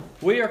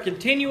We are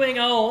continuing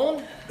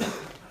on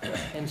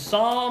in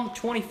Psalm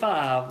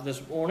 25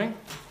 this morning.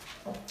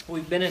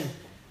 We've been in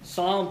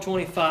Psalm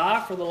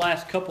 25 for the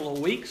last couple of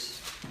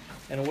weeks,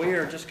 and we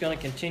are just going to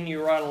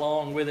continue right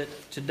along with it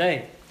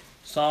today.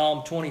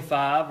 Psalm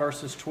 25,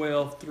 verses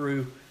 12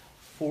 through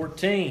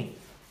 14.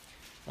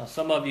 Now,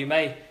 some of you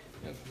may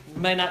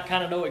not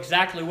kind of know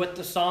exactly what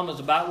the psalm is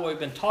about, what we've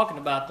been talking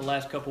about the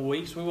last couple of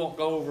weeks. We won't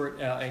go over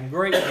it in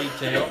great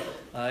detail.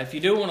 If you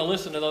do want to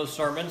listen to those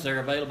sermons,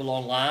 they're available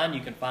online. You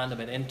can find them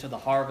at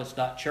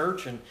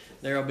intotheharvest.church, and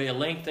there will be a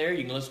link there.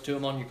 You can listen to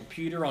them on your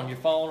computer, on your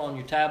phone, on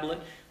your tablet,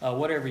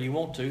 whatever you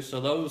want to.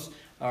 So those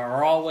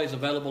are always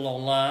available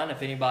online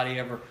if anybody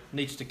ever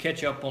needs to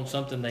catch up on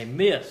something they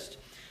missed.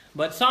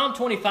 But Psalm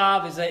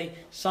 25 is a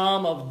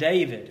psalm of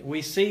David.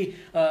 We see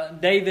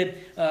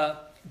David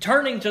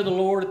turning to the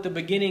Lord at the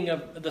beginning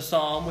of the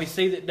psalm. We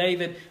see that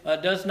David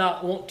does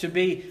not want to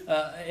be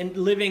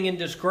living in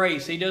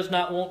disgrace. He does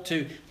not want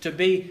to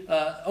be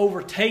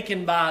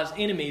overtaken by his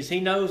enemies. He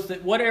knows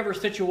that whatever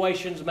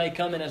situations may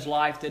come in his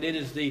life, that it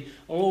is the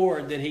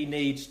Lord that he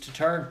needs to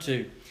turn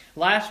to.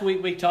 Last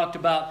week we talked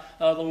about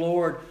the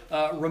Lord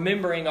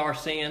remembering our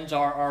sins,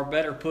 or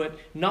better put,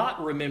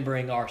 not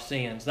remembering our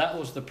sins. That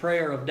was the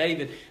prayer of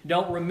David.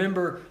 Don't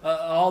remember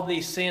all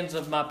these sins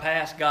of my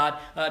past, God.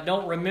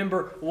 Don't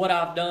remember what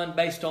I've done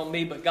based on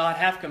me, but God,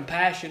 have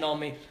compassion on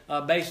me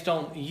based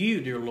on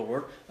you, dear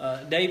Lord.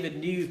 David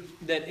knew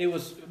that it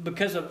was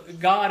because of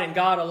God and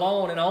God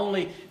alone, and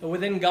only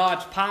within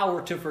God's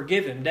power to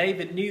forgive him.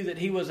 David knew that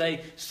he was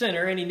a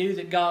sinner, and he knew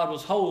that God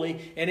was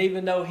holy, and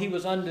even though he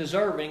was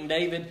undeserving,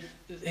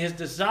 his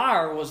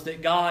desire was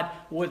that God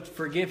would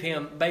forgive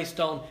him based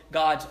on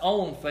God's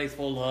own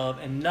faithful love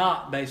and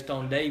not based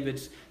on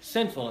David's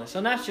sinfulness.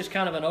 And that's just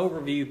kind of an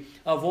overview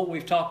of what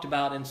we've talked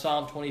about in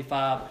Psalm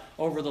 25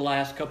 over the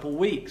last couple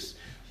weeks.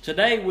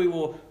 Today we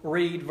will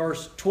read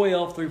verse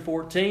 12 through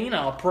 14.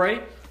 I'll pray,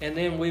 and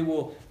then we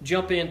will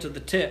jump into the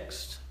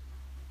text.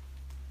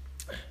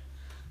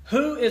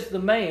 Who is the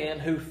man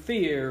who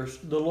fears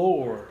the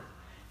Lord?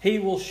 He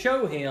will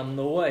show him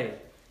the way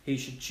he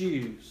should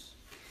choose.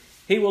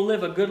 He will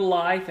live a good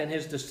life, and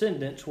his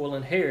descendants will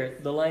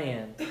inherit the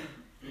land.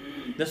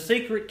 The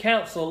secret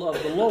counsel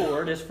of the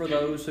Lord is for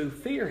those who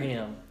fear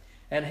him,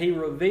 and he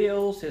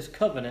reveals his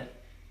covenant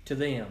to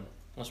them.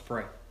 Let's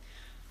pray.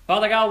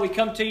 Father God, we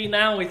come to you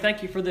now, and we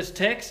thank you for this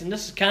text, and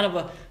this is kind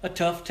of a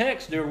tough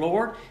text, dear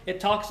Lord.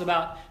 It talks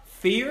about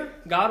fear.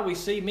 God, we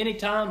see many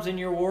times in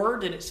your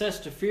word that it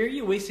says to fear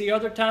you. We see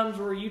other times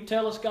where you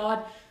tell us,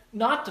 God,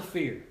 not to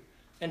fear.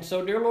 And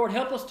so, dear Lord,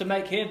 help us to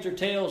make heads or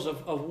tails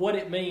of what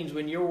it means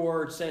when your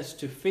word says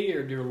to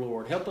fear, dear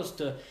Lord. Help us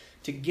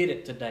to get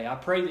it today. I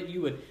pray that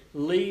you would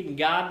lead and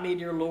guide me,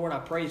 dear Lord. I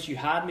pray that you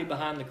hide me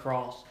behind the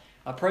cross.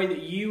 I pray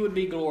that you would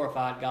be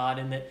glorified, God,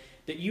 and that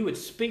you would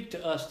speak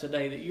to us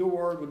today, that your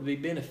word would be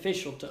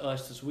beneficial to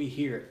us as we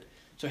hear it.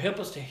 So help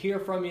us to hear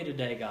from you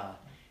today, God.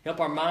 Help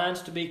our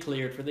minds to be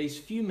cleared for these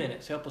few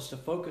minutes. Help us to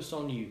focus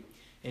on you.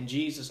 In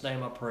Jesus'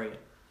 name I pray.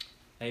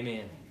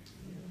 Amen.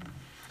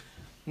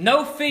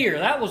 No fear.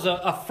 That was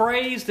a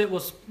phrase that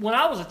was, when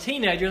I was a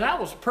teenager, that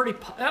was a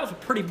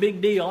pretty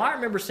big deal. I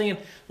remember seeing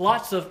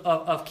lots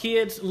of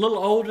kids a little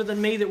older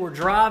than me that were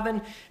driving,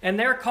 and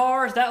their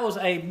cars, that was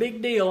a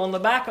big deal. On the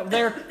back of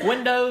their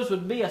windows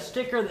would be a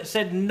sticker that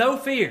said, no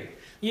fear.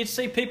 You'd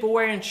see people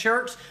wearing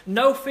shirts,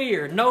 no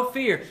fear, no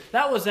fear.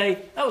 That was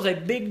a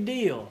big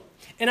deal.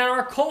 And in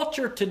our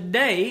culture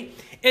today,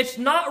 it's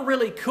not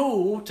really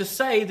cool to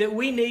say that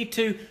we need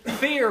to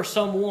fear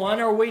someone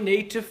or we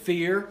need to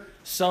fear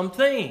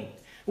something.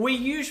 We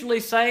usually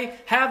say,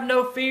 have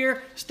no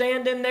fear,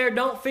 stand in there,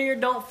 don't fear,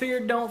 don't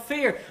fear, don't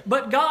fear.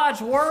 But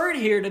God's word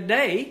here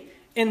today,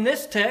 in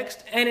this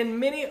text and in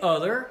many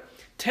other,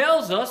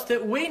 tells us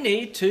that we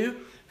need to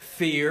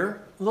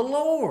fear the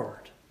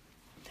Lord.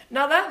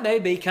 Now that may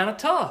be kind of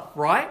tough,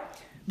 right?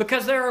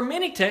 Because there are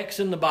many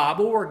texts in the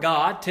Bible where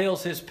God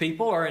tells his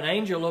people, or an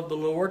angel of the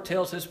Lord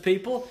tells his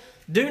people,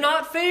 do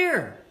not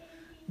fear.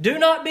 Do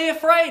not be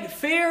afraid.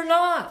 Fear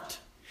not.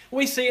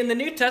 We see in the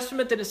New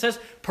Testament that it says,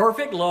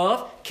 perfect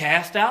love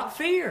cast out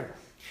fear.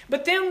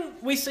 But then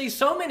we see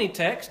so many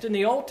texts in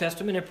the Old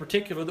Testament in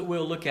particular that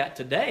we'll look at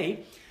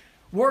today,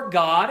 where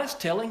God is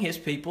telling his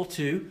people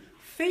to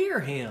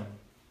fear him.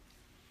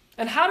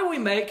 And how do we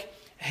make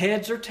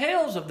heads or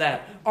tails of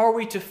that? Are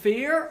we to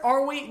fear?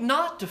 Are we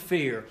not to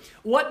fear?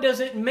 What does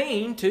it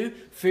mean to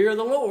fear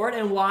the Lord,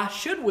 and why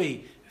should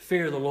we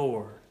fear the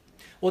Lord?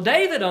 Well,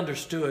 David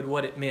understood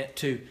what it meant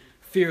to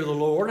fear the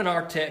Lord in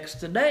our text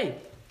today,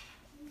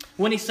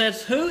 when he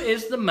says, who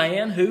is the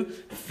man who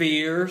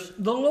fears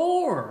the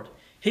Lord?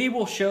 He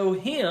will show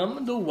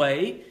him the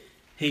way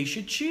he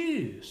should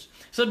choose.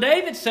 So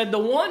David said the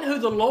one who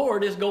the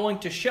Lord is going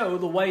to show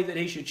the way that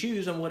he should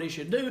choose and what he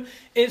should do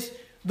is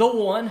the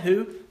one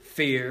who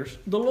fears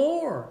the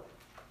Lord.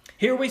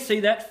 Here we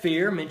see that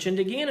fear mentioned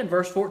again in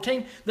verse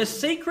 14. The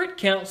secret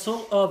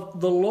counsel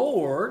of the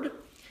Lord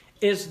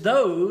is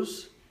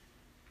those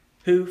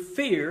who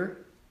fear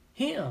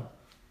him.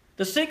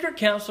 The secret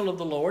counsel of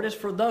the Lord is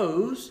for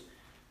those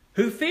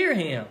who fear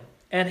him.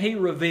 and He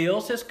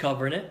reveals His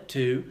covenant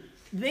to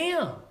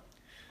them.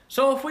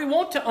 So if we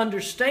want to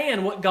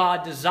understand what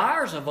God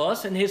desires of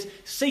us in His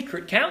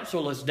secret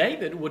counsel, as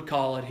David would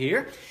call it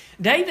here,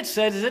 David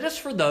says it is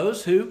for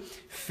those who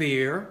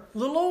fear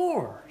the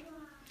Lord.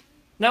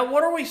 Now,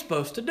 what are we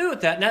supposed to do with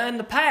that? Now, in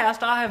the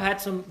past, I have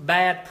had some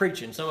bad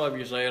preaching. Some of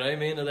you are saying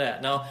amen to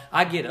that. No,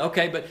 I get it.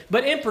 Okay,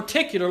 but in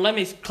particular, let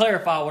me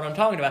clarify what I'm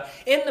talking about.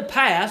 In the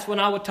past, when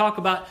I would talk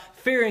about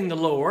fearing the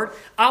Lord,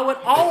 I would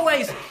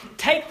always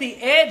take the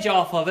edge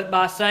off of it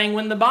by saying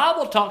when the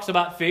Bible talks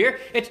about fear,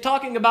 it's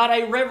talking about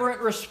a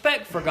reverent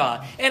respect for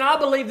God. And I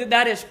believe that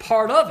that is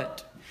part of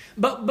it.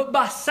 But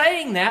by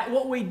saying that,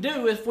 what we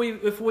do if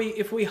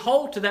we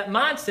hold to that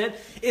mindset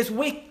is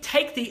we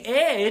take the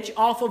edge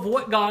off of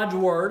what God's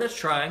Word is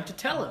trying to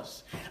tell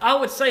us. I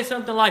would say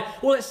something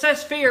like, well, it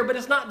says fear, but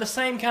it's not the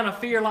same kind of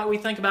fear like we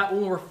think about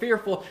when we're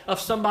fearful of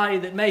somebody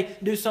that may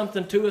do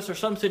something to us or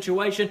some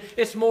situation.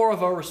 It's more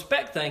of a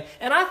respect thing.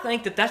 And I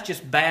think that that's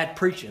just bad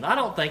preaching. I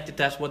don't think that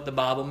that's what the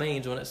Bible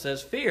means when it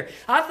says fear.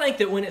 I think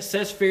that when it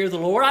says fear the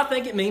Lord, I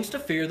think it means to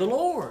fear the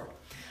Lord.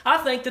 I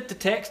think that the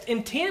text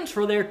intends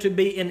for there to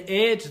be an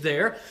edge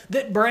there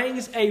that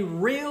brings a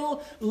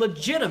real,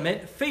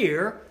 legitimate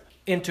fear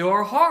into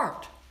our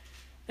heart.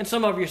 And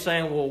some of you are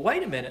saying, well,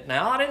 wait a minute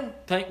now. I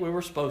didn't think we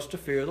were supposed to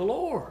fear the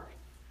Lord.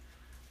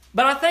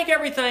 But I think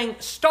everything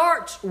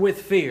starts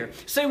with fear.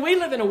 See, we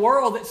live in a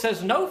world that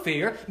says no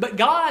fear, but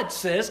God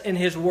says in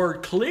His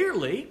Word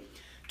clearly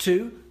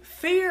to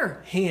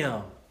fear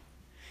Him.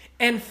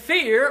 And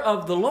fear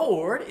of the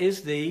Lord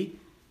is the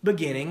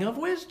beginning of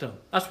wisdom.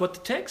 That's what the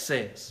text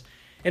says.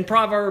 In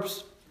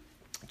Proverbs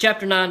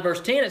chapter 9,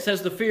 verse 10, it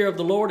says, the fear of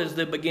the Lord is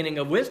the beginning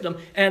of wisdom,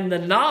 and the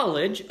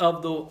knowledge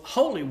of the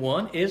Holy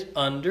One is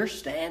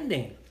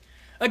understanding.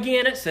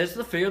 Again, it says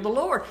the fear of the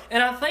Lord.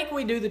 And I think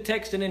we do the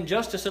text an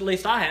injustice, at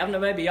least I have. Now,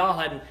 maybe y'all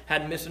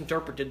hadn't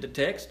misinterpreted the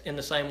text in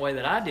the same way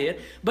that I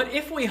did. But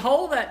if we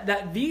hold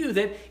that view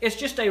that it's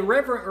just a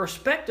reverent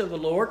respect of the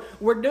Lord,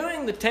 we're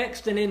doing the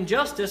text an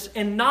injustice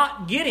and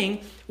not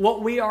getting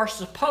what we are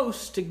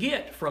supposed to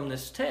get from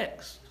this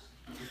text.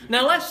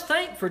 Now, let's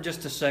think for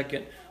just a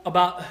second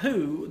about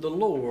who the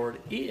Lord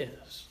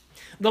is.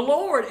 The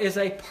Lord is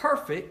a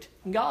perfect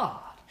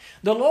God.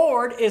 The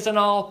Lord is an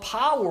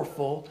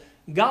all-powerful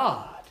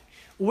God.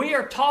 We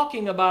are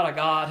talking about a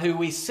God who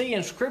we see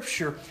in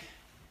Scripture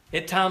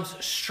at times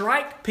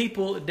strike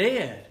people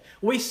dead.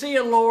 We see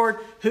a Lord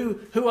who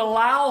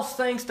allows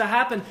things to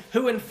happen,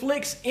 who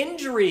inflicts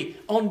injury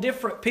on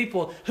different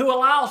people, who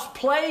allows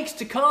plagues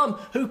to come,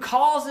 who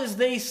causes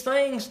these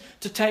things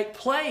to take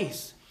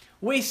place.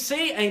 We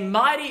see a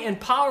mighty and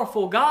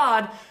powerful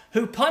God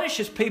who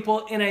punishes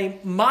people in a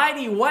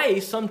mighty way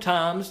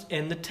sometimes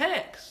in the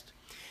text.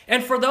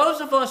 And for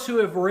those of us who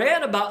have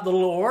read about the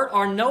Lord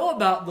or know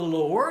about the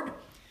Lord,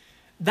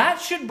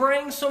 that should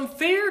bring some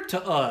fear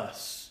to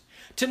us.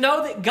 To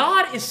know that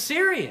God is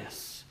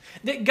serious.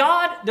 That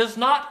God does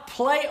not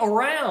play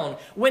around.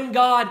 When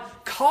God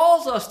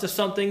calls us to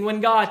something,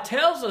 when God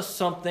tells us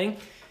something,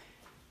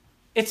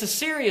 it's a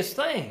serious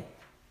thing.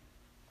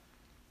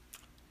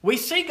 We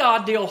see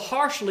God deal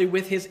harshly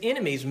with His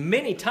enemies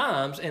many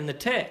times in the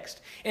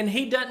text. And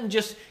He doesn't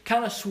just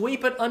kind of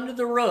sweep it under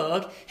the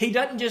rug. He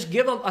doesn't just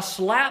give them a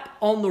slap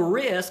on the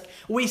wrist.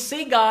 We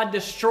see God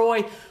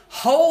destroy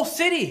whole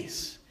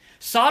cities.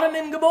 Sodom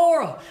and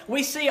Gomorrah.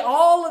 We see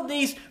all of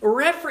these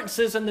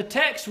references in the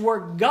text where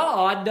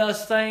God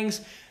does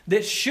things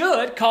that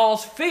should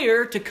cause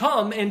fear to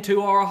come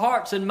into our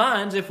hearts and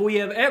minds if we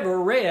have ever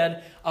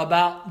read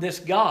about this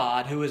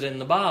God who is in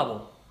the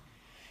Bible.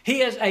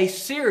 He is a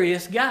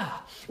serious guy.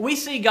 We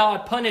see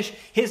God punish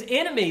His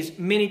enemies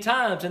many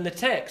times in the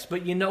text.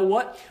 But you know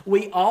what?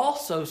 We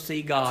also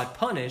see God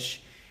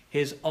punish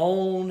His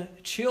own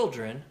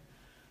children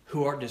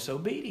who are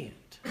disobedient.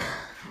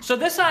 So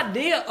this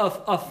idea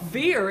of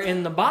fear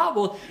in the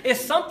Bible is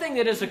something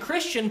that as a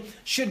Christian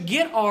should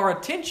get our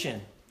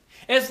attention.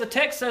 As the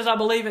text says, I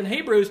believe in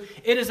Hebrews,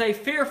 it is a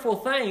fearful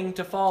thing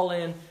to fall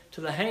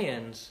into the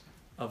hands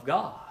of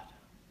God.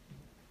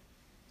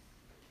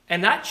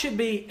 And that should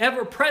be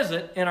ever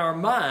present in our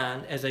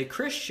mind as a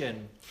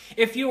Christian.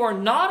 If you are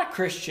not a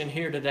Christian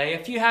here today,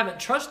 if you haven't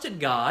trusted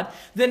God,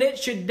 then it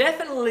should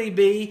definitely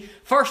be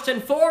first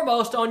and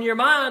foremost on your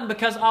mind,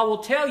 because I will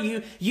tell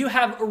you, you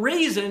have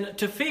reason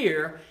to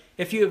fear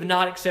if you have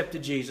not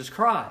accepted Jesus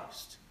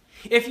Christ.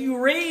 If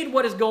you read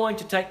what is going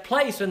to take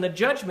place and the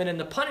judgment and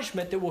the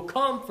punishment that will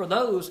come for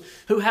those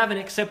who haven't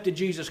accepted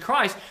Jesus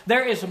Christ,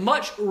 there is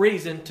much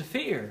reason to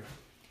fear.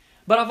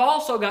 But I've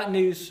also got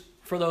news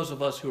for those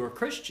of us who are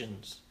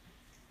Christians,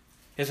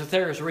 is that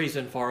there is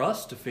reason for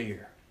us to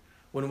fear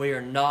when we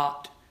are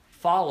not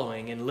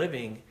following and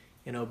living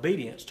in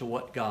obedience to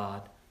what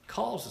God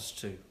calls us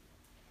to.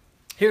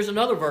 Here's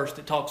another verse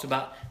that talks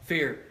about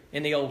fear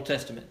in the Old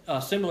Testament,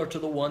 similar to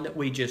the one that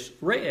we just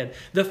read.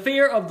 The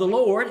fear of the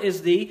Lord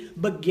is the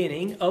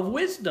beginning of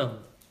wisdom.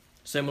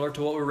 Similar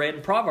to what we read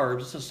in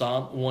Proverbs, this is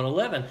Psalm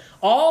 111.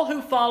 All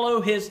who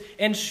follow His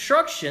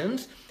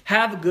instructions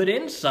have good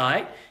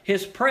insight.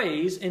 His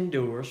praise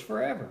endures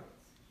forever.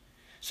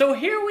 So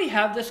here we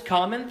have this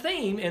common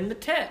theme in the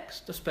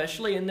text,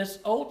 especially in this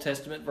Old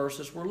Testament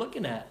verses we're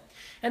looking at.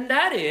 And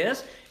that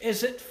is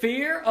that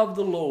fear of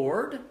the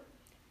Lord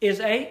is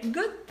a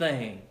good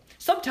thing.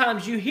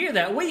 Sometimes you hear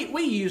that.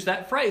 We use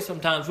that phrase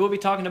sometimes. We'll be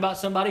talking about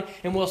somebody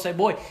and we'll say,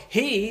 boy,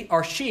 he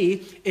or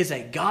she is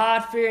a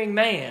God-fearing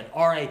man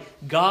or a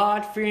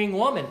God-fearing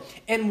woman.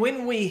 And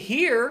when we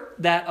hear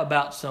that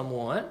about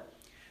someone,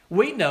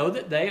 we know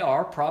that they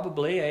are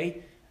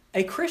probably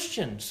a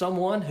Christian,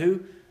 someone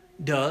who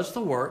does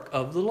the work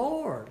of the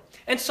Lord.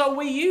 And so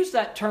we use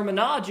that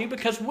terminology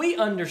because we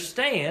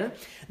understand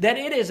that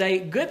it is a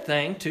good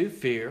thing to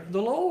fear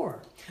the Lord.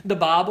 The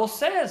Bible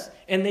says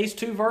in these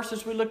two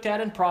verses we looked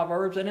at in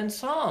Proverbs and in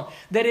Psalm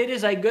that it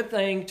is a good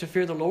thing to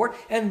fear the Lord,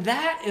 and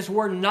that is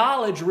where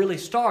knowledge really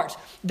starts.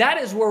 That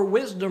is where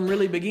wisdom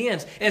really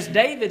begins. As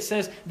David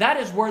says, that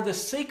is where the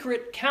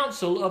secret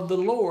counsel of the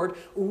Lord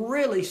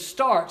really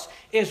starts,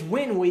 is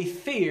when we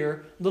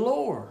fear the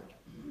Lord.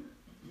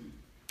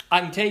 I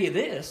can tell you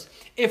this,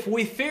 if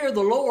we fear the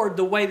Lord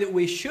the way that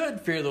we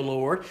should fear the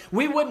Lord,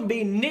 we wouldn't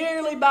be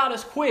nearly about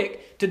as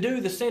quick to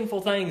do the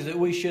sinful things that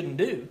we shouldn't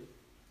do.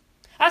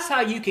 That's how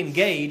you can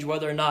gauge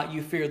whether or not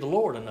you fear the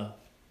Lord enough.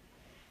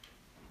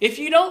 If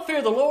you don't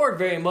fear the Lord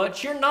very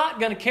much, you're not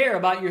going to care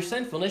about your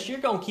sinfulness. You're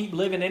going to keep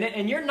living in it,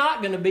 and you're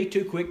not going to be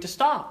too quick to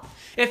stop.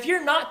 If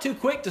you're not too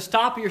quick to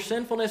stop your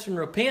sinfulness and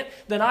repent,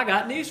 then I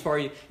got news for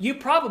you. You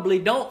probably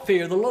don't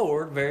fear the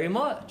Lord very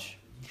much.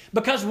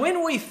 Because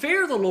when we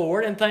fear the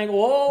Lord and think,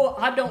 oh,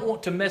 I don't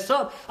want to mess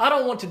up. I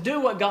don't want to do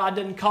what God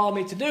didn't call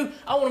me to do.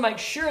 I want to make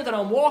sure that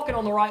I'm walking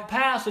on the right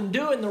path and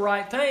doing the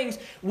right things.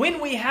 When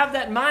we have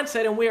that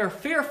mindset and we are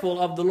fearful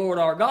of the Lord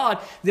our God,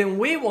 then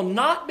we will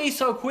not be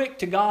so quick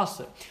to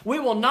gossip. We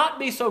will not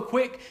be so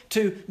quick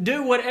to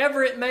do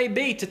whatever it may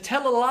be, to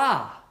tell a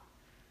lie.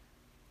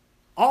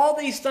 All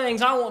these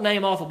things, I won't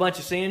name off a bunch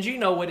of sins. You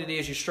know what it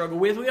is you struggle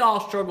with. We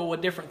all struggle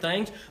with different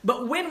things.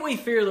 But when we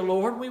fear the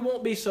Lord, we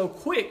won't be so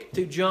quick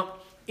to jump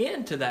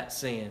into that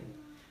sin.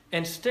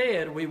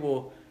 Instead, we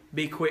will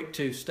be quick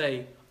to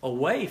stay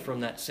away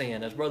from that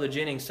sin. As Brother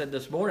Jennings said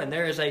this morning,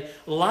 there is a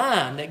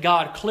line that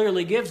God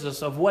clearly gives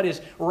us of what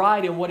is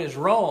right and what is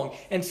wrong.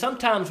 And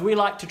sometimes we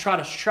like to try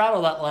to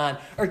straddle that line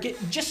or get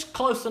just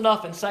close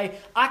enough and say,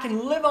 I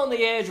can live on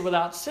the edge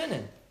without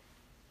sinning.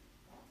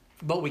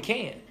 But we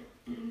can't.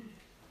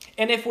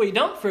 And if we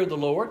don't fear the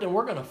Lord, then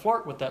we're going to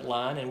flirt with that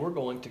line and we're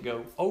going to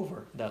go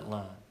over that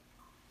line.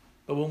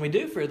 But when we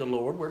do fear the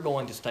Lord, we're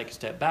going to take a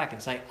step back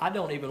and say, I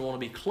don't even want to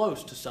be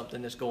close to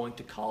something that's going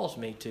to cause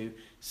me to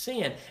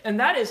sin. And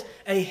that is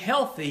a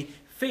healthy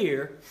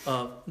fear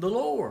of the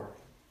Lord.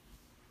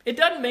 It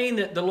doesn't mean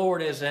that the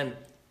Lord is an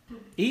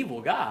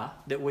evil guy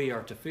that we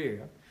are to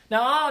fear.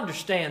 Now, I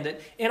understand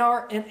that in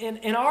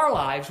our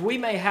lives, we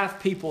may have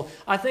people,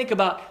 I think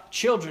about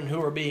children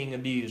who are being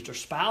abused or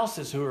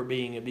spouses who are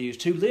being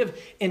abused, who live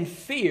in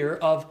fear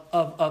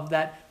of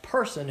that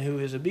person who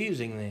is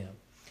abusing them.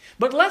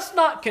 But let's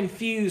not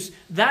confuse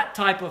that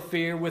type of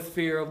fear with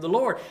fear of the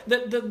Lord.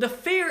 The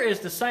fear is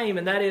the same,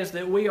 and that is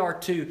that we are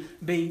to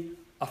be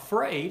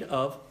afraid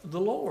of the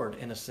Lord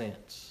in a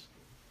sense.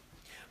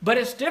 But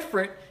it's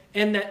different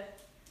in that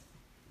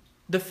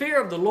the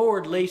fear of the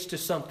Lord leads to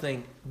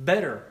something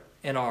better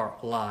in our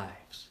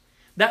lives.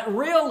 That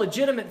real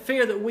legitimate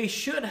fear that we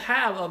should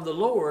have of the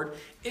Lord,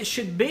 it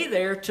should be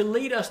there to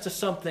lead us to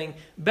something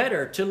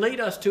better, to lead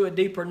us to a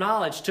deeper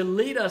knowledge, to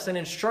lead us in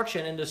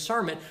instruction and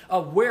discernment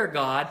of where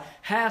God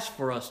has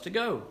for us to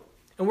go.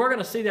 And we're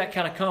going to see that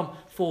kind of come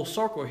full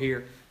circle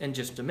here in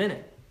just a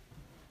minute.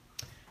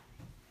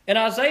 In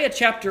Isaiah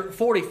chapter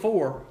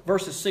 44,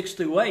 verses 6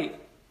 through 8,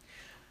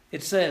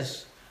 it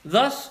says,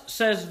 Thus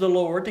says the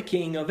Lord, the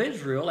King of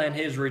Israel, and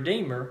his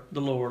Redeemer, the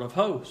Lord of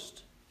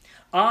hosts.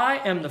 I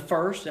am the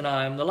first and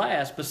I am the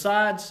last.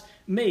 Besides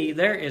me,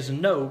 there is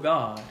no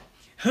God.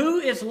 Who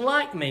is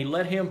like me?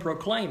 Let him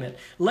proclaim it.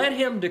 Let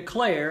him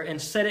declare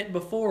and set it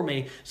before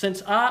me,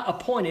 since I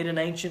appointed an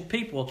ancient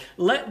people.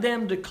 Let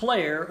them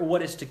declare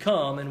what is to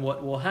come and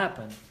what will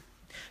happen.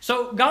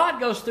 So God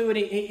goes through and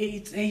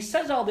he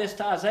says all this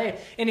to Isaiah,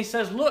 and he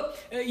says, look,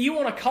 you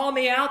want to call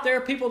me out? There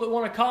are people that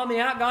want to call me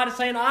out. God is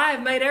saying, I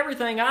have made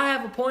everything. I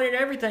have appointed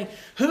everything.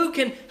 Who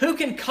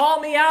can call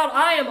me out?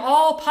 I am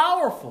all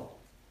powerful.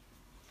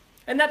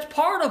 And that's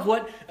part of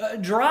what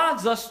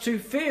drives us to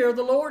fear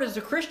the Lord as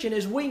a Christian,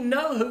 is we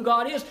know who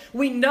God is.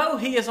 We know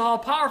He is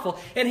all-powerful.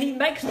 And He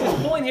makes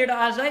this point here to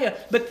Isaiah,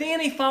 but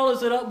then He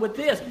follows it up with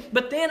this.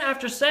 But then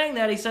after saying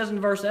that, He says in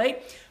verse 8,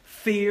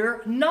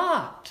 fear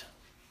not.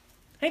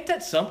 Ain't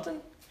that something?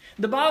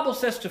 The Bible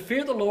says to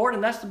fear the Lord,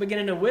 and that's the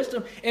beginning of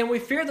wisdom. And we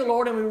fear the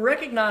Lord and we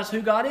recognize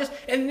who God is.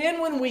 And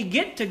then when we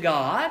get to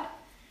God,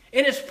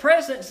 in His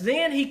presence,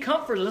 then He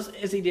comforts us,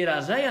 as He did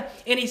Isaiah,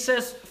 and He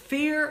says,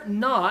 fear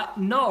not,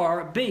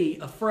 nor be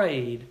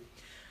afraid.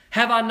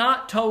 Have I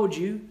not told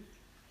you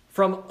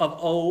from of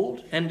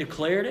old and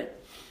declared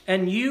it?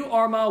 And you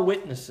are my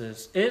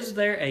witnesses. Is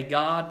there a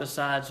God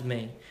besides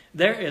me?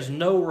 There is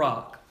no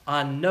rock.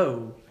 I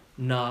know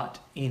not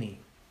any.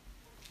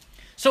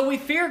 So we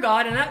fear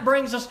God, and that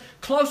brings us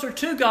closer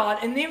to God.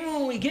 And then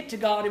when we get to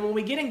God and when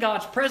we get in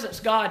God's presence,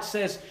 God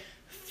says,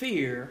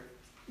 fear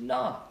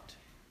not.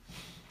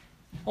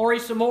 I'll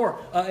read some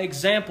more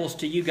examples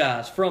to you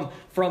guys from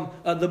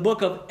the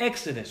book of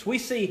Exodus. We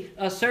see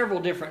several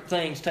different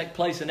things take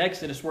place in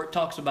Exodus where it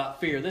talks about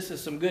fear. This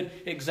is some good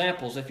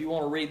examples. If you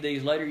want to read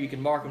these later, you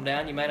can mark them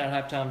down. You may not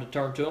have time to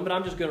turn to them, but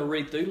I'm just going to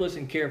read through.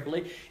 Listen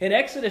carefully. In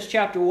Exodus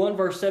chapter 1,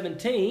 verse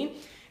 17,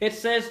 it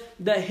says,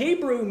 the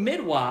Hebrew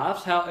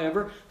midwives,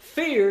 however,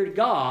 feared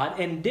God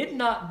and did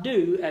not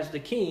do as the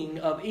king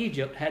of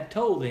Egypt had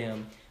told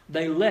them.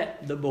 They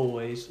let the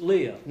boys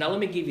live. Now let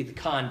me give you the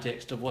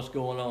context of what's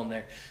going on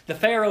there. The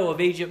Pharaoh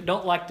of Egypt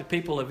don't like the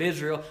people of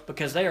Israel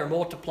because they are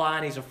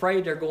multiplying. He's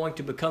afraid they're going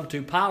to become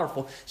too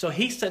powerful. So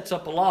he sets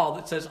up a law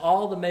that says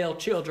all the male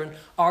children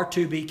are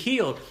to be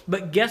killed.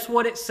 But guess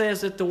what it says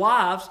that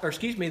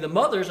the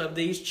mothers of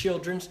these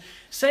children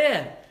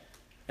said?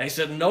 They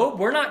said, no,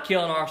 we're not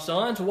killing our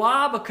sons.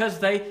 Why? Because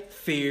they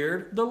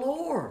feared the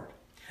Lord.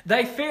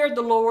 They feared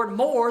the Lord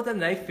more than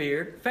they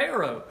feared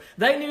Pharaoh.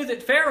 They knew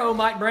that Pharaoh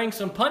might bring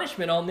some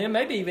punishment on them,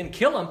 maybe even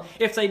kill them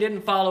if they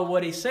didn't follow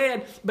what he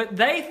said. But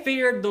they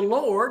feared the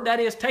Lord, that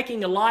is,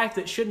 taking a life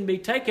that shouldn't be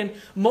taken,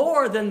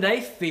 more than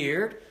they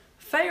feared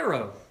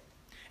Pharaoh.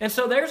 And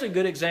so there's a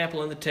good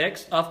example in the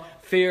text of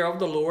fear of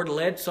the Lord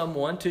led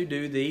someone to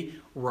do the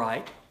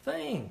right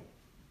thing.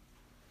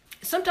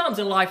 Sometimes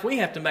in life we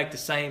have to make the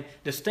same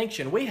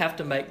distinction. We have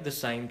to make the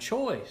same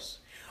choice.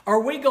 Are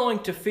we going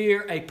to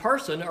fear a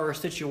person or a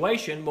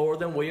situation more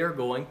than we are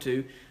going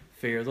to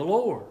fear the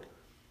Lord?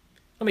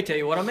 Let me tell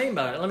you what I mean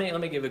by it. Let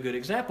me give a good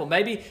example.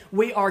 Maybe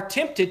we are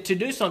tempted to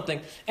do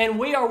something, and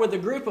we are with a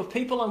group of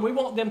people, and we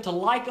want them to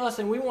like us,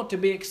 and we want to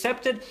be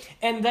accepted,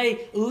 and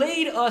they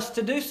lead us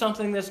to do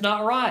something that's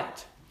not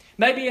right.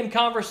 Maybe in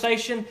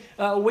conversation,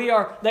 they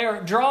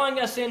are drawing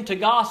us into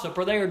gossip,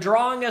 or they are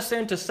drawing us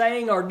into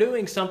saying or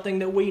doing something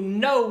that we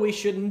know we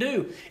shouldn't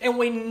do. And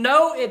we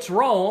know it's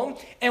wrong,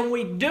 and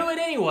we do it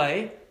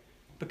anyway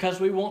because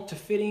we want to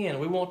fit in.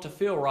 We want to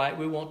feel right.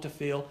 We want to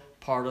feel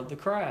part of the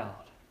crowd.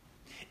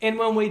 And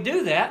when we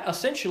do that,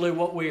 essentially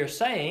what we are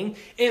saying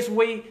is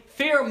we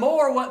fear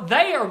more what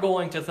they are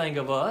going to think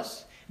of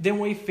us than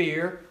we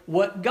fear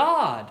what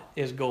God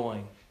is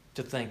going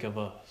to think of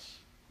us.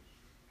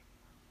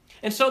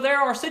 And so there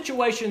are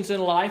situations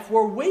in life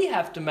where we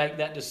have to make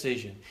that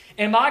decision.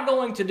 Am I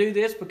going to do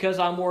this because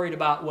I'm worried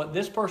about what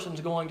this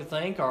person's going to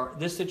think or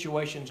this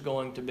situation's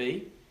going to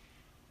be?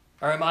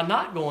 Or am I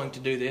not going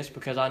to do this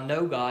because I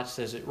know God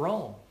says it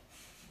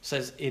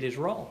is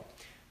wrong?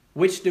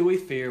 Which do we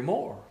fear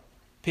more?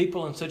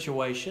 People and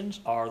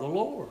situations or the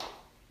Lord?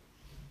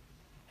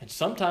 And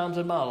sometimes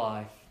in my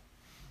life,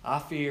 I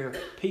fear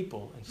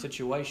people and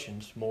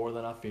situations more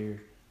than I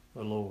fear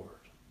the Lord.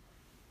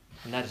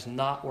 And that is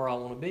not where I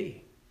want to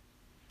be.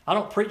 I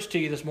don't preach to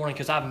you this morning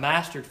because I've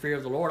mastered fear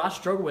of the Lord. I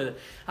struggle with it.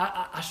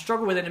 I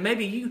struggle with it, and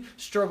maybe you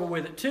struggle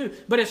with it too.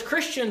 But as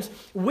Christians,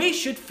 we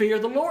should fear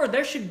the Lord.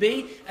 There should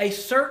be a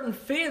certain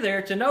fear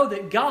there to know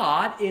that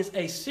God is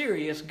a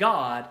serious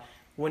God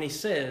when He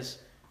says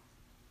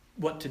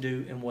what to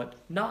do and what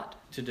not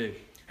to do.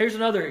 Here's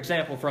another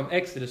example from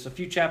Exodus, a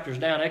few chapters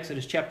down,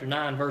 Exodus chapter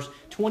 9, verse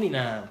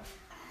 29.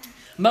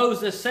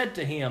 Moses said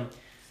to him,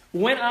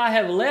 when I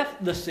have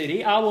left the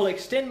city, I will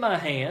extend my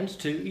hands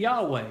to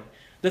Yahweh.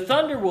 The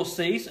thunder will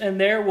cease,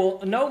 and there will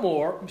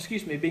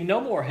be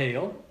no more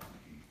hail,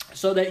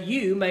 so that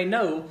you may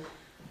know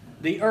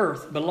the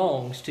earth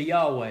belongs to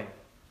Yahweh.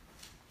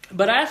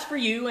 But as for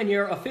you and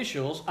your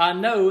officials, I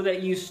know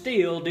that you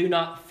still do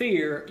not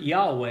fear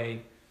Yahweh,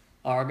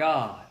 our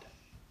God.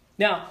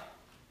 Now,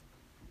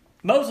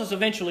 Moses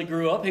eventually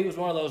grew up. He was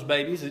one of those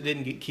babies that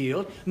didn't get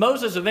killed.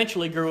 Moses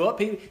eventually grew up.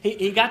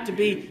 He got to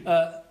be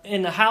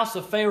in the house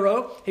of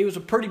Pharaoh. He was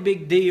a pretty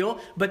big deal.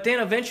 But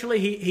then eventually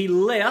he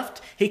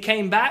left. He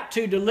came back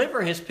to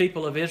deliver his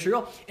people of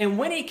Israel. And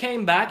when he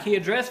came back, he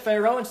addressed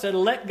Pharaoh and said,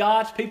 let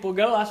God's people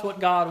go. That's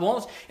what God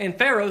wants. And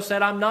Pharaoh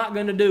said, I'm not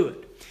going to do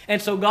it.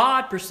 And so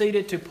God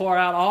proceeded to pour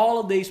out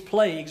all of these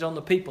plagues on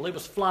the people. It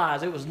was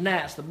flies, it was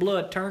gnats, the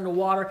blood turned to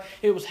water,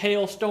 it was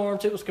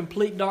hailstorms, it was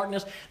complete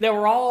darkness. There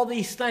were all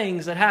these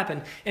things that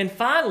happened. And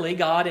finally,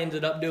 God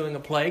ended up doing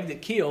a plague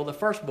that killed the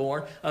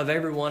firstborn of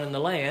everyone in the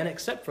land,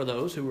 except for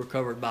those who were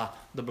covered by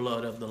the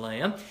blood of the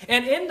Lamb.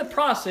 And in the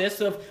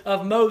process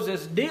of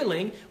Moses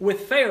dealing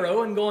with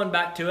Pharaoh and going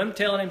back to him,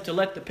 telling him to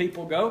let the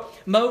people go,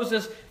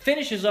 Moses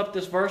finishes up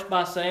this verse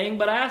by saying,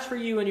 but as for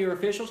you and your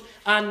officials,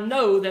 I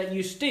know that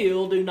you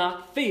still do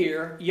not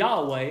fear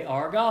Yahweh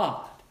our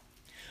God.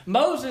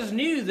 Moses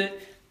knew that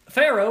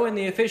Pharaoh and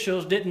the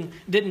officials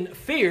didn't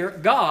fear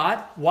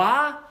God.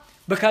 Why?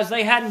 Because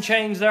they hadn't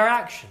changed their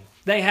action.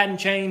 They hadn't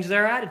changed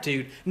their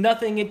attitude.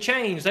 Nothing had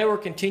changed. They were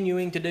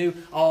continuing to do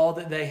all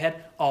that they had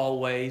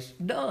always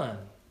done.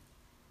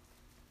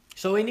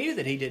 So he knew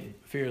that he didn't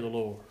fear the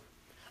Lord.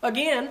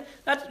 Again,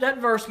 that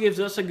verse gives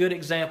us a good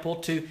example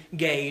to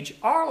gauge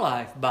our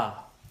life by.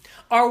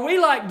 Are we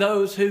like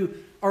those who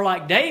are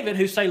like David,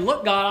 who say,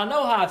 look, God, I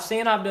know how I've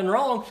sinned, I've done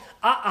wrong.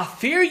 I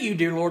fear you,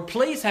 dear Lord.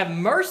 Please have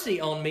mercy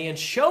on me and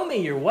show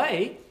me your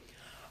way.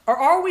 Or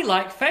are we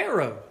like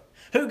Pharaoh,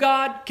 who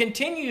God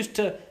continues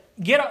to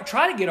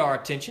try to get our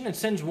attention and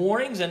sends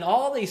warnings and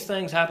all these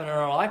things happen in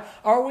our life?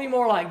 Are we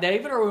more like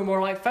David, or are we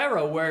more like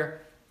Pharaoh,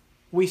 where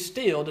we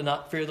still do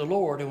not fear the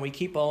Lord and we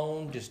keep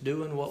on just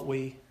doing what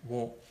we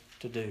want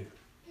to do?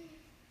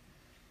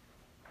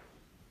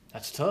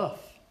 That's tough.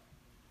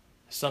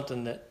 It's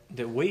something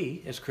that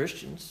we as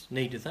Christians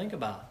need to think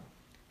about.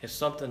 It's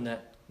something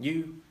that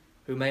you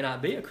who may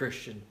not be a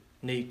Christian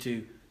need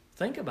to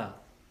think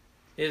about.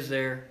 Is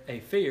there a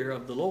fear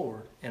of the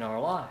Lord in our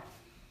life?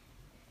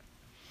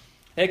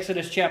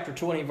 Exodus chapter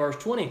 20, verse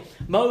 20.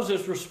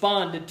 Moses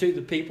responded to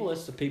the people,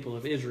 it's the people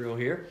of Israel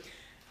here,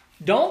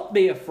 don't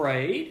be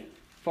afraid,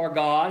 for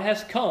God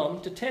has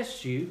come to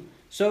test you,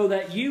 so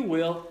that you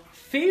will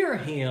fear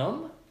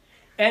Him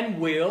and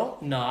will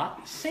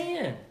not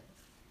sin.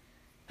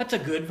 That's a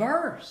good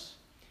verse.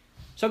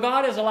 So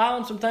God is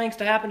allowing some things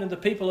to happen to the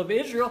people of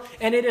Israel,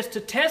 and it is to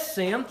test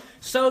them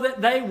so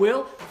that they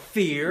will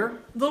fear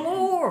the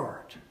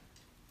Lord.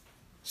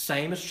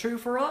 Same is true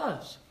for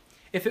us.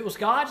 If it was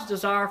God's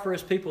desire for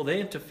His people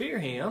then to fear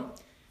Him,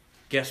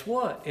 guess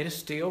what? It is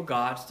still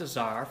God's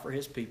desire for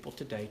His people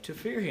today to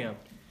fear Him.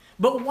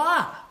 But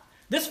why?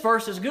 This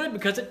verse is good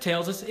because it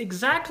tells us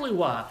exactly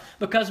why.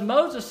 Because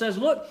Moses says,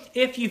 look,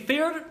 if you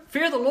fear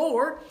the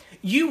Lord,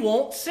 you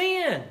won't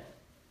sin.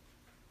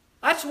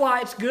 That's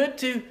why it's good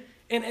to,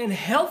 and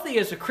healthy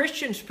as a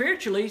Christian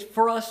spiritually,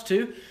 for us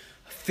to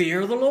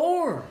fear the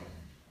Lord.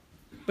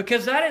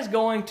 Because that is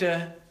going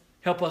to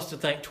help us to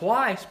think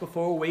twice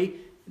before we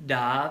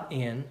dive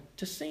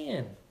into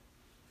sin.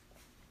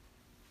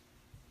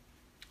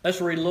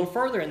 Let's read a little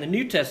further in the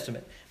New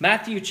Testament.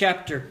 Matthew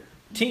chapter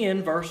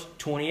 10, verse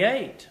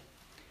 28.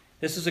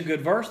 This is a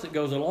good verse that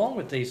goes along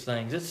with these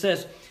things. It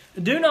says,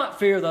 do not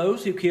fear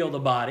those who kill the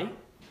body,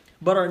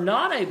 but are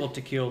not able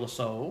to kill the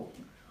soul.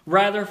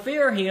 Rather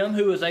fear Him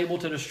who is able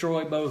to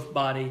destroy both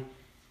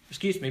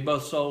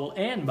soul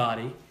and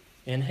body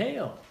in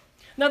hell.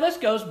 Now this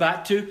goes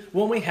back to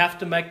when we have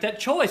to make that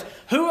choice.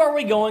 Who are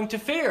we going to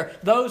fear?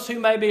 Those who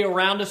may be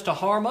around us to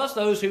harm us,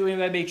 those who we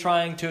may be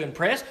trying to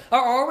impress, or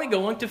are we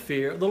going to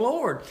fear the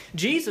Lord?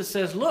 Jesus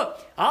says, look,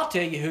 I'll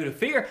tell you who to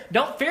fear.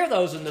 Don't fear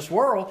those in this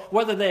world.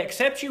 Whether they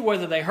accept you,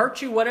 whether they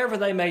hurt you, whatever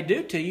they may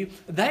do to you,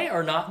 they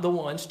are not the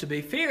ones to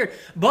be feared.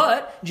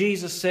 But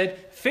Jesus said,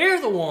 fear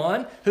the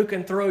one who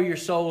can throw your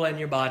soul and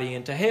your body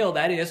into hell.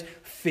 That is,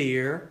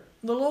 fear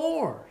the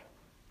Lord.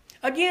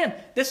 Again,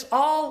 this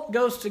all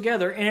goes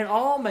together and it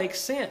all makes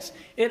sense.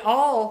 In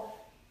all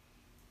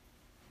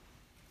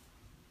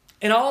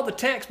the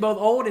texts, both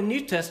Old and New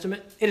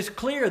Testament, it is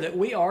clear that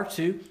we are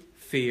to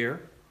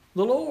fear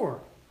the Lord.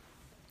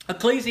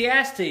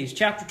 Ecclesiastes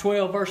chapter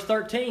 12, verse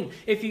 13.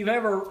 If you've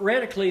ever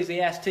read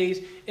Ecclesiastes,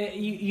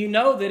 you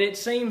know that it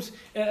seems,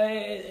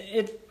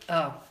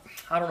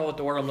 I don't know what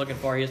the word I'm looking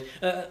for is.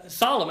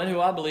 Solomon,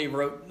 who I believe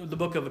wrote the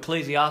book of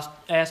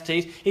Ecclesiastes,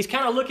 he's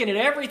kind of looking at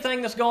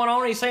everything that's going on.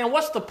 And he's saying,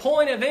 what's the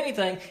point of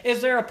anything? Is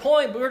there a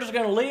point? We're just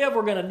going to live.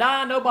 We're going to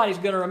die. Nobody's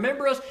going to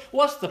remember us.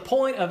 What's the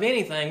point of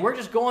anything? We're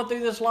just going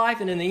through this life,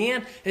 and in the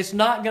end, it's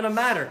not going to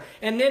matter.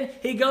 And then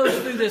he goes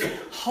through this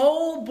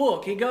whole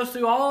book. He goes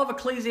through all of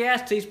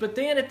Ecclesiastes, but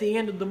then at the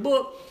end of the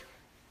book,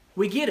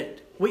 we get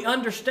it. We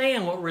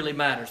understand what really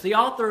matters. The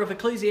author of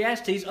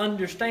Ecclesiastes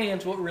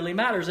understands what really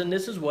matters, and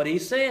this is what he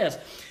says.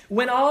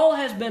 When all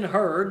has been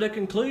heard, the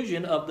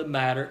conclusion of the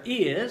matter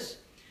is,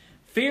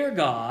 fear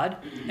God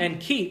and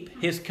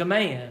keep His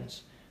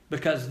commands,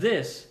 because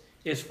this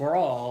is for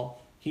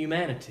all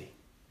humanity.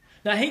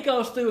 Now he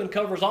goes through and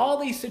covers all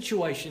these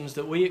situations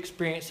that we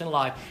experience in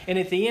life, and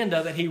at the end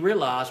of it, he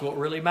realized what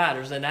really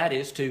matters, and that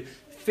is to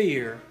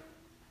fear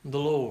the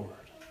Lord.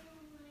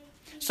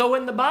 So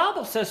when the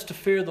Bible says to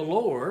fear the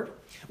Lord,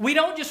 we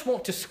don't just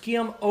want to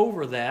skim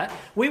over that.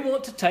 We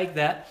want to take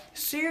that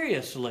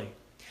seriously.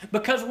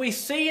 Because we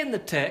see in the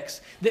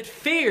text that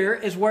fear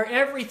is where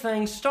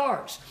everything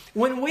starts.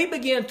 When we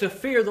begin to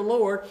fear the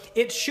Lord,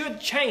 it should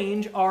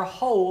change our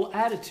whole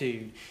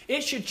attitude.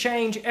 It should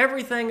change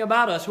everything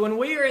about us. When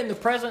we are in the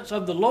presence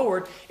of the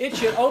Lord, it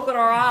should open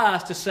our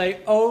eyes to say,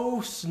 oh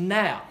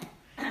snap,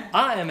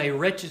 I am a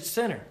wretched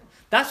sinner.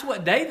 That's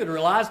what David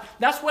realized.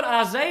 That's what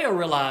Isaiah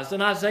realized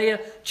in Isaiah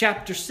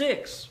chapter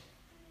 6.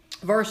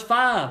 Verse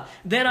 5.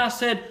 Then I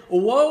said,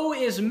 woe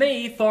is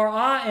me, for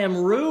I am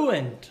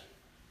ruined.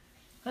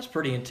 That's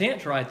pretty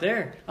intense right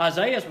there.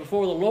 Isaiah's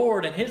before the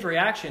Lord, and his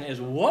reaction is,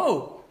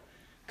 whoa,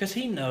 because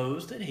he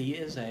knows that he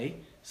is a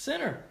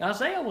sinner.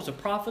 Isaiah was a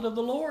prophet of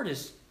the Lord,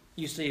 as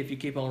you see if you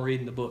keep on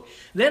reading the book.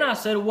 Then I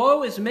said,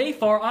 woe is me,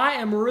 for I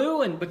am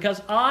ruined,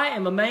 because I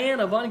am a man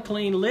of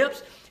unclean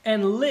lips,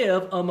 and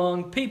live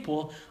among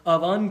people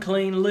of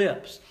unclean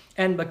lips.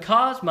 And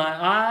because my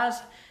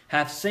eyes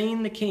have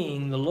seen the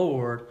King, the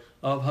Lord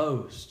of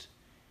hosts.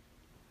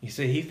 You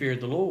see, he feared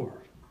the Lord.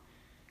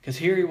 Because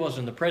here he was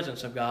in the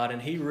presence of God,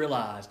 and he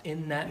realized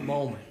in that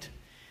moment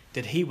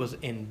that he was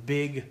in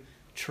big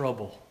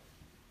trouble.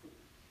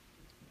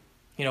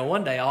 You know,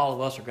 one day all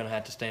of us are going to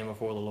have to stand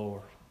before the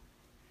Lord.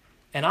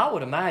 And I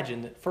would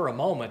imagine that for a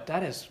moment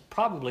that is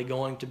probably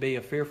going to be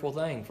a fearful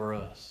thing for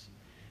us.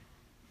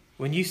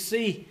 When you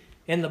see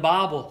in the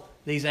Bible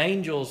these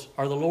angels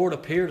or the Lord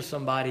appear to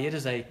somebody, it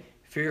is a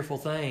fearful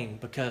thing,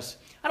 because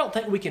I don't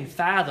think we can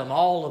fathom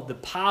all of the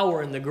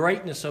power and the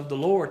greatness of the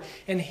Lord.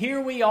 And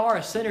here we are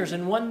as sinners,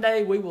 and one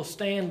day we will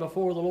stand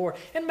before the Lord.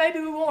 And maybe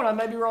we won't. I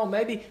may be wrong.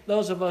 Maybe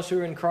those of us who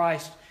are in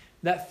Christ,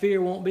 that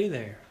fear won't be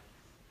there.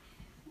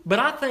 But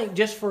I think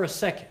just for a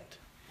second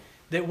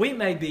that we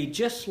may be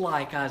just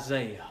like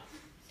Isaiah,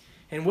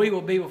 and we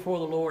will be before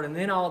the Lord, and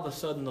then all of a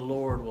sudden the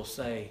Lord will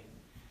say,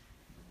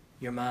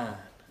 "You're mine.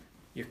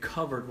 You're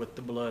covered with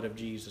the blood of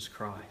Jesus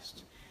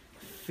Christ.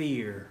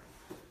 Fear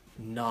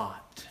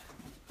not."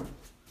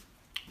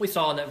 We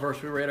saw in that verse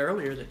we read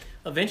earlier that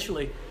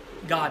eventually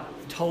God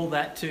told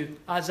that to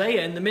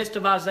Isaiah. In the midst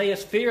of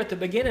Isaiah's fear at the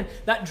beginning,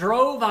 that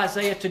drove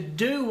Isaiah to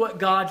do what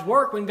God's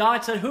work. When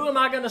God said, "Who am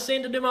I going to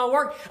send to do my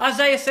work?"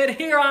 Isaiah said,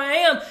 "Here I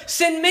am,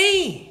 send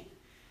me."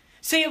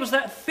 See, it was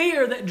that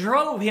fear that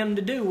drove him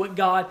to do what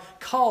God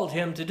called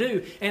him to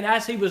do. And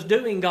as he was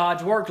doing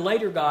God's work,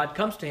 later God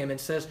comes to him and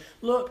says,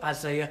 "Look,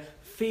 Isaiah,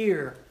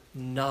 fear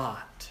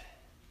not."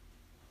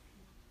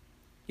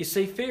 You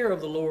see, fear of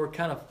the Lord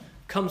kind of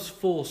comes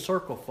full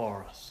circle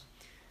for us.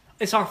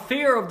 It's our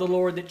fear of the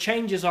Lord that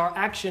changes our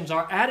actions,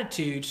 our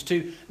attitudes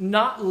to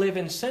not live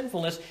in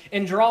sinfulness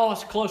and draw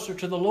us closer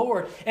to the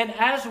Lord. And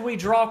as we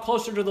draw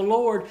closer to the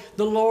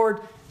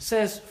Lord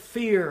says,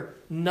 "Fear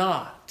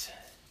not."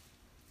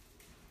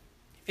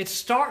 It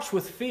starts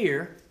with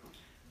fear,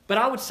 but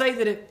I would say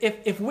that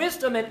if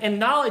wisdom and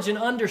knowledge and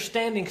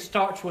understanding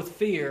starts with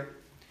fear,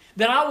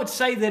 then I would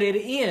say that it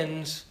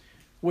ends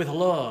with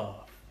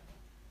love.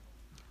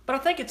 But I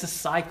think it's a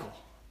cycle.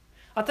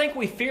 I think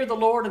we fear the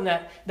Lord, and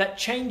that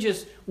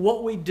changes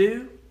what we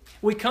do.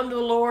 We come to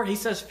the Lord, He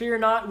says, "Fear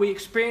not." We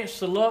experience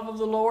the love of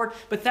the Lord.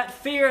 But that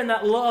fear and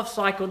that love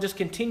cycle just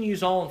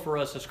continues on for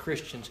us as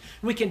Christians.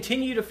 We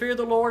continue to fear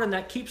the Lord, and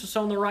that keeps us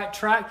on the right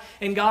track.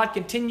 And God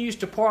continues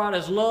to pour out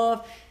His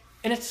love.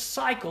 And it's a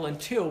cycle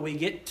until we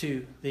get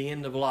to the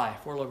end of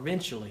life. Well,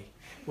 eventually,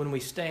 when we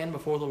stand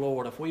before the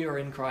Lord, if we are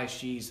in Christ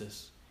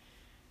Jesus,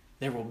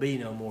 there will be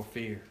no more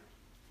fear.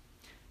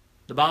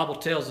 The Bible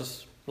tells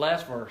us,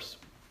 last verse,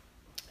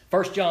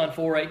 1 John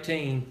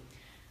 4:18,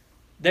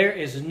 "There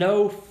is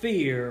no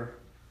fear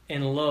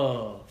in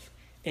love.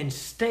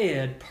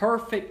 Instead,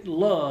 perfect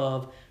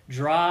love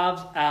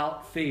drives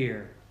out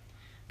fear,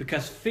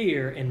 because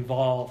fear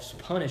involves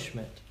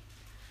punishment.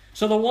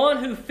 So the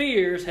one who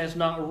fears has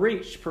not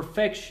reached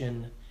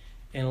perfection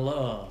in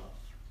love."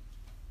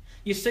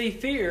 You see,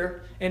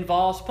 fear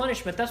involves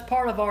punishment. That's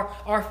part of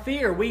our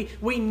fear.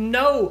 We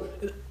know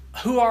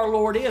who our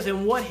Lord is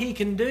and what He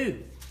can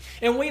do.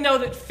 And we know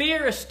that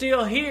fear is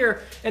still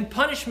here and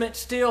punishment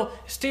still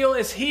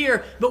is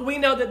here. But we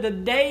know that the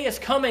day is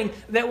coming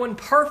that when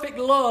perfect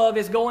love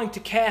is going to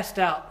cast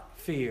out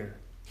fear.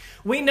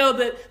 We know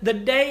that the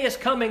day is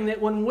coming that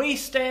when we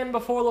stand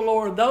before the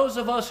Lord, those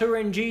of us who are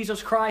in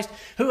Jesus Christ,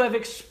 who have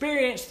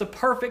experienced the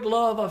perfect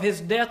love of His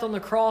death on the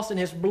cross and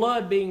His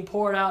blood being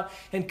poured out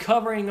and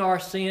covering our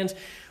sins,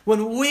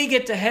 when we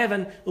get to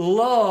heaven,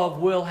 love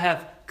will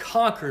have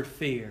conquered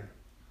fear.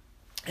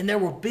 And there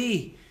will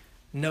be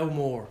no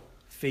more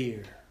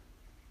fear.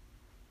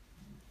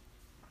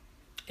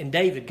 And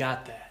David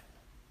got that.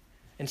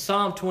 In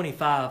Psalm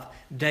 25,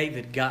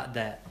 David got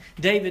that.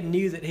 David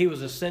knew that he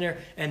was a sinner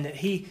and that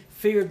he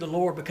feared the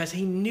Lord because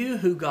he knew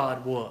who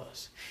God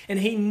was. And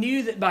he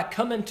knew that by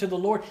coming to the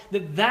Lord,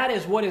 that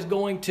is what is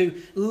going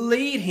to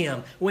lead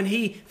him. When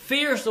he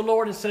fears the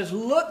Lord and says,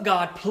 "Look,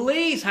 God,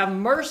 please have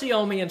mercy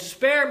on me and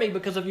spare me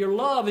because of your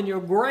love and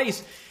your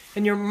grace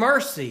and your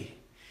mercy."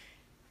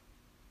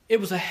 It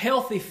was a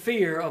healthy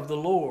fear of the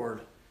Lord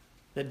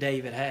that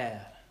David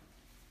had.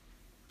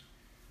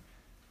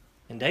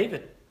 And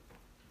David,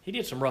 he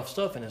did some rough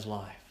stuff in his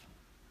life.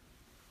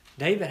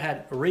 David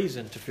had a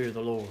reason to fear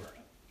the Lord.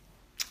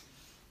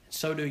 And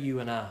so do you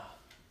and I,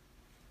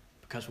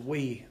 because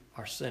we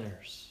are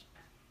sinners.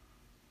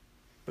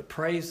 But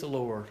praise the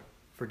Lord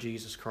for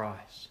Jesus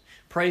Christ.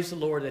 Praise the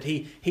Lord that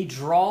He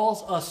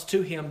draws us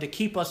to Him to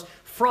keep us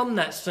from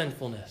that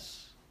sinfulness.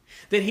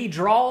 That He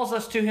draws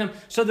us to Him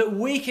so that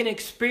we can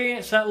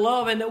experience that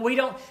love and that we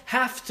don't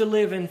have to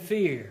live in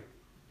fear.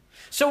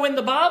 So when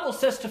the Bible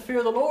says to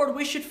fear the Lord,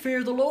 we should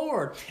fear the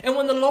Lord. And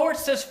when the Lord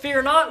says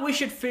fear not, we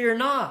should fear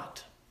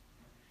not.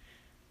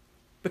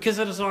 Because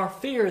it is our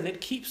fear that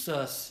keeps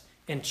us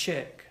in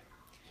check.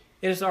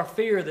 It is our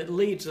fear that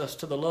leads us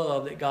to the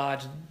love that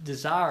God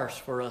desires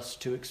for us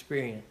to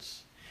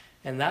experience.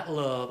 And that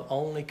love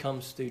only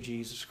comes through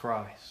Jesus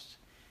Christ.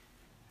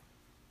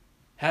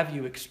 Have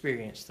you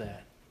experienced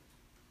that?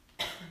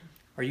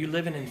 Are you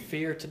living in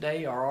fear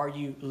today, or are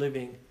you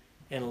living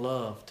in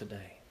love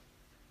today?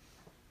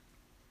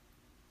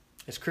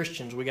 As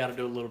Christians, we got to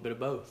do a little bit of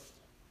both.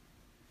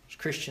 As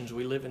Christians,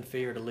 we live in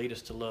fear to lead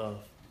us to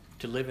love.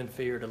 To live in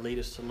fear to lead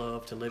us to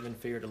love. To live in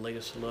fear to lead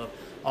us to love.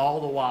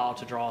 All the while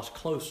to draw us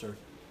closer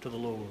to the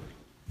Lord.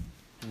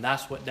 And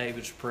that's what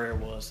David's prayer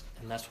was,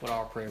 and that's what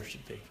our prayer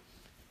should be.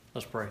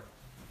 Let's pray.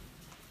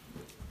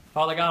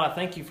 Father God, I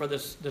thank you for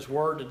this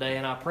word today,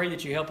 and I pray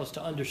that you help us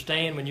to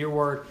understand when your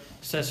word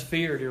says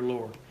fear, dear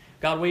Lord.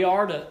 God, we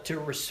are to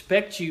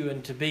respect you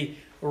and to be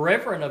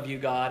reverent of you,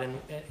 God, and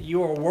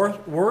you are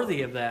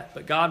worthy of that.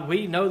 But God,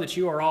 we know that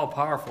you are all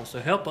powerful, so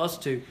help us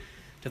to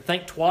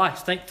think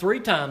twice, think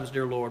 3 times,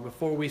 dear Lord,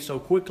 before we so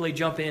quickly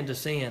jump into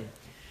sin.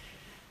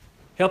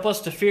 Help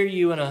us to fear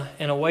you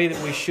in a way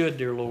that we should,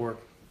 dear Lord,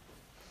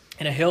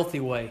 in a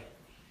healthy way,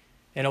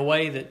 in a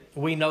way that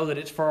we know that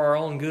it's for our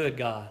own good,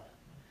 God,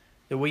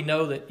 that we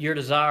know that your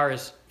desire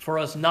is for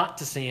us not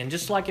to sin,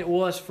 just like it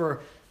was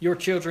for your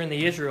children,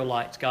 the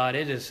Israelites, God.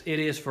 It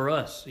is for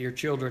us, your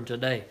children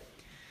today.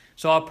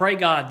 So I pray,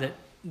 God, that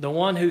the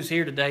one who's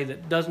here today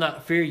that does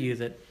not fear you,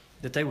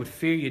 that they would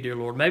fear you, dear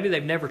Lord. Maybe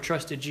they've never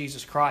trusted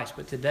Jesus Christ,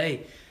 but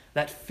today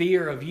that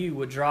fear of you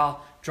would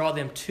draw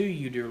them to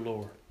you, dear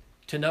Lord,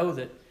 to know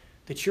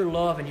that your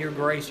love and your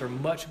grace are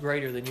much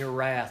greater than your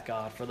wrath,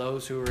 God, for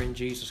those who are in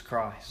Jesus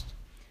Christ.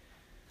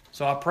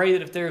 So I pray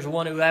that if there's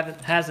one who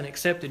hasn't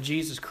accepted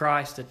Jesus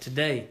Christ, that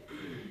today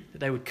that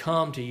they would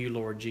come to you,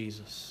 Lord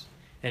Jesus,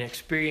 and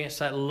experience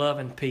that love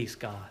and peace,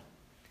 God.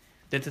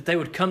 That they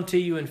would come to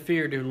you in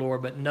fear, dear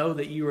Lord, but know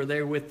that you are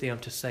there with them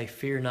to say,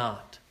 fear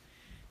not,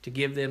 to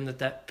give them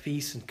that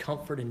peace and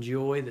comfort and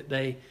joy that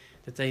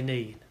they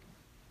need.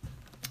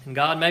 And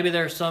God, maybe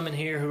there are some in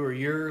here who are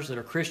yours that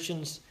are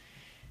Christians,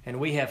 and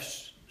we have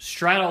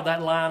straddled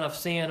that line of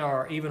sin,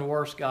 or even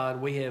worse,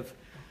 God, we have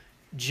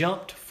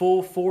jumped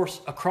full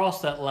force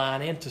across that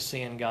line into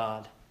sin,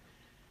 God,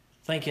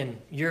 thinking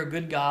you're a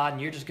good God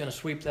and you're just going to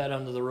sweep that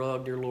under the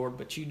rug, dear Lord,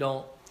 but you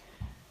don't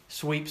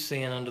sweep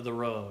sin under the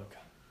rug.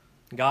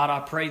 God,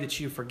 I pray that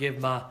you forgive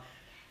my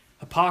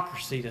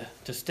hypocrisy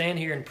to stand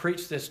here and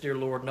preach this, dear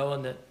Lord,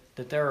 knowing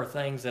that there are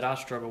things that I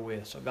struggle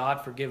with. So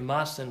God, forgive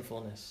my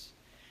sinfulness.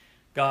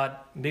 God,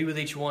 be with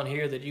each one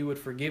here, that you would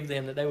forgive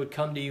them, that they would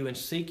come to you and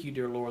seek you,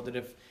 dear Lord, that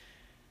if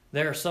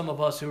there are some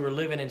of us who are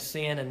living in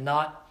sin and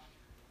not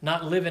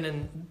living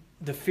in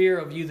the fear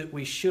of you that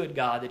we should,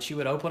 God, that you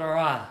would open our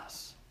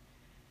eyes.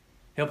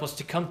 Help us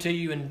to come to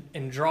you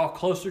and draw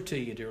closer to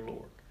you, dear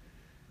Lord.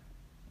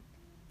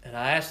 And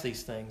I ask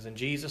these things in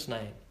Jesus'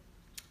 name.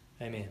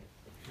 Amen.